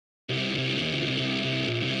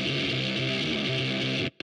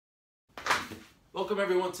Welcome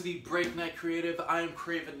everyone to the Break Knyte Creative. I am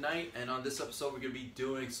Break Knyte, and on this episode we're going to be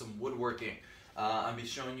doing some woodworking. I'll be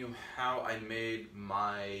showing you how I made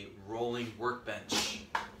my rolling workbench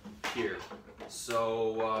here.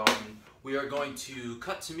 So we are going to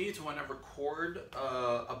cut to me to when I record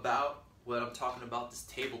about what I'm talking about, this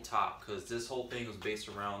tabletop, because this whole thing was based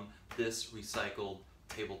around this recycled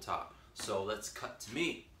tabletop. So let's cut to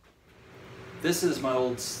me. This is my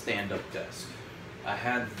old stand-up desk. I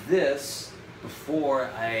had this before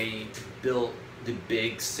I built the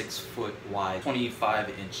big 6-foot wide,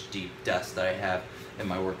 25-inch deep desk that I have in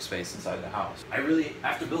my workspace inside the house.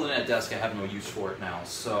 After building that desk, I have no use for it now.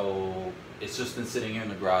 So it's just been sitting here in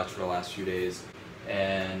the garage for the last few days.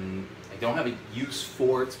 And I don't have a use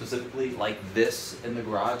for it specifically like this in the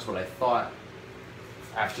garage, but I thought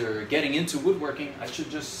after getting into woodworking, I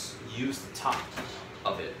should just use the top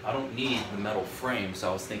of it. I don't need the metal frame, so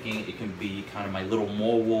I was thinking it can be kind of my little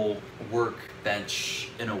mobile workbench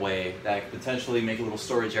in a way that I could potentially make a little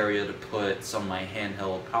storage area to put some of my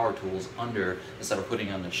handheld power tools under instead of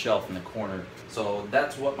putting on the shelf in the corner. So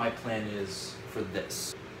that's what my plan is for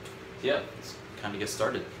this. Yeah, let's kind of get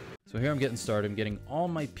started. So here I'm getting started. I'm getting all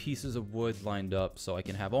my pieces of wood lined up so I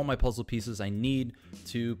can have all my puzzle pieces I need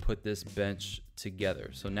to put this bench together.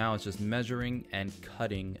 So now it's just measuring and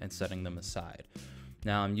cutting and setting them aside.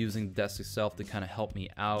 Now I'm using the desk itself to kind of help me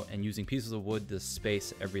out and using pieces of wood to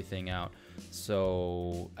space everything out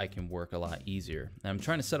so I can work a lot easier. And I'm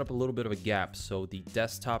trying to set up a little bit of a gap so the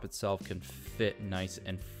desktop itself can fit nice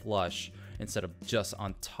and flush instead of just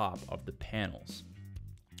on top of the panels.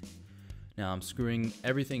 Now I'm screwing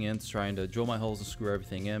everything in, trying to drill my holes and screw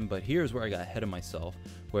everything in, but here's where I got ahead of myself,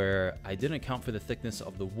 where I didn't account for the thickness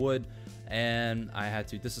of the wood and I had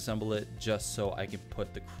to disassemble it just so I could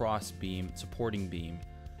put the cross beam, supporting beam,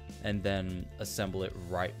 and then assemble it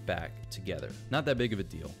right back together. Not that big of a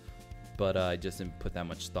deal, but I just didn't put that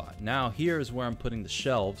much thought. Now here's where I'm putting the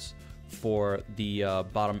shelves for the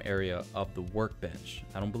bottom area of the workbench.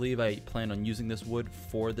 I don't believe I plan on using this wood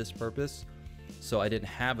for this purpose, so I didn't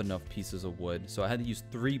have enough pieces of wood, so I had to use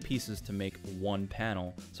 3 pieces to make one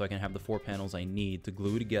panel so I can have the 4 panels I need to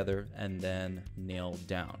glue together and then nail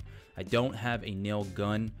down. I don't have a nail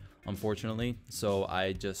gun, unfortunately, so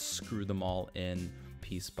I just screw them all in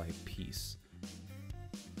piece by piece.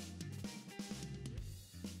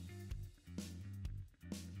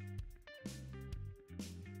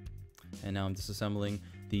 And now I'm disassembling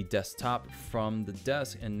the desktop from the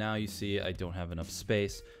desk, and now you see I don't have enough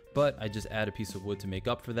space, but I just add a piece of wood to make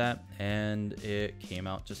up for that, and it came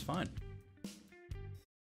out just fine.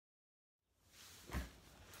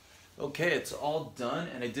 Okay, it's all done,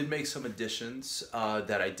 and I did make some additions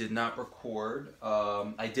that I did not record.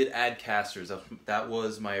 I did add casters. That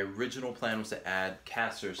was my original plan, was to add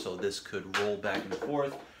casters so this could roll back and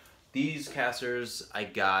forth. These casters I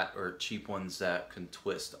got are cheap ones that can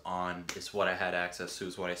twist on. It's what I had access to,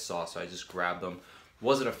 is what I saw, so I just grabbed them.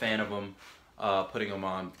 Wasn't a fan of them putting them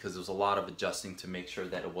on because there was a lot of adjusting to make sure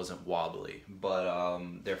that it wasn't wobbly. But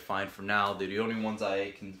they're fine for now. They're the only ones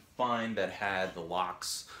I can find that had the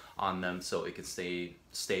locks on them so it could stay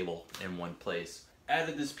stable in one place.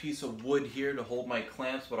 Added this piece of wood here to hold my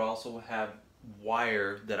clamps, but I also have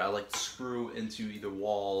wire that I like to screw into either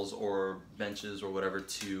walls or benches or whatever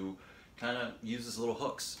to kind of use as little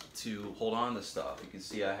hooks to hold on to stuff. You can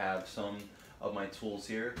see I have some of my tools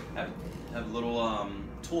here. I have a little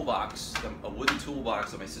toolbox, a wooden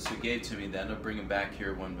toolbox that my sister gave to me that I ended up bringing back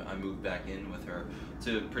here when I moved back in with her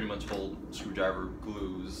to pretty much hold screwdriver,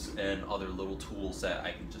 glues, and other little tools that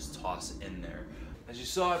I can just toss in there. As you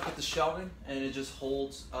saw, I put the shelving, and it just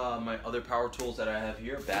holds my other power tools that I have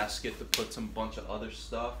here, a basket to put some bunch of other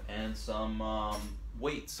stuff, and some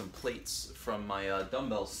weights, some plates from my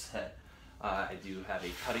dumbbell set. I do have a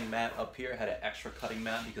cutting mat up here. I had an extra cutting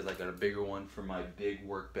mat because I got a bigger one for my big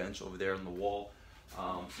workbench over there on the wall.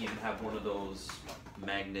 Even have one of those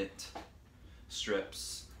magnet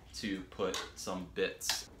strips to put some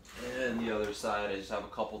bits. And the other side, I just have a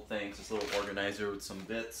couple things. This little organizer with some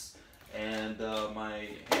bits, and my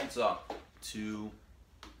handsaw, 2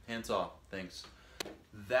 handsaw things.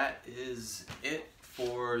 That is it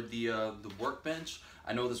for the workbench.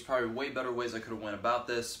 I know there's probably way better ways I could have went about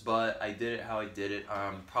this, but I did it how I did it.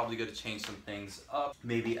 I'm probably going to change some things up.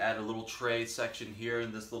 Maybe add a little tray section here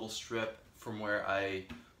in this little strip from where I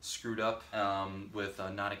screwed up with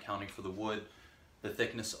not accounting for the wood, the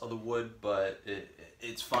thickness of the wood, but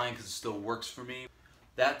it's fine because it still works for me.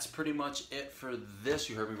 That's pretty much it for this.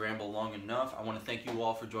 You heard me ramble long enough. I want to thank you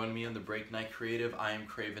all for joining me on the Break Knyte Creative. I am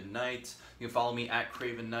Break Knyte. You can follow me at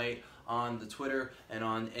Break Knyte on the Twitter and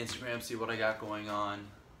on Instagram, see what I got going on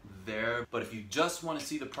there. But if you just want to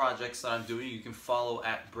see the projects that I'm doing, you can follow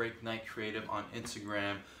at Break Knyte Creative on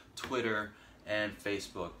Instagram, Twitter, and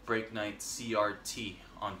Facebook. Break Knyte CRT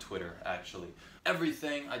on Twitter, actually.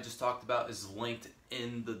 Everything I just talked about is linked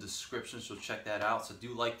in the description, so check that out. So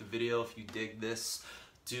do like the video if you dig this.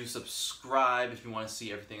 Do subscribe if you want to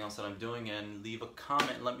see everything else that I'm doing, and leave a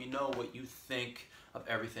comment and let me know what you think of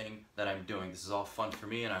everything that I'm doing. This is all fun for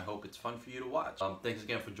me, and I hope it's fun for you to watch. Thanks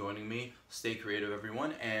again for joining me. Stay creative,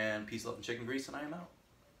 everyone, and peace, love, and chicken grease, and I am out.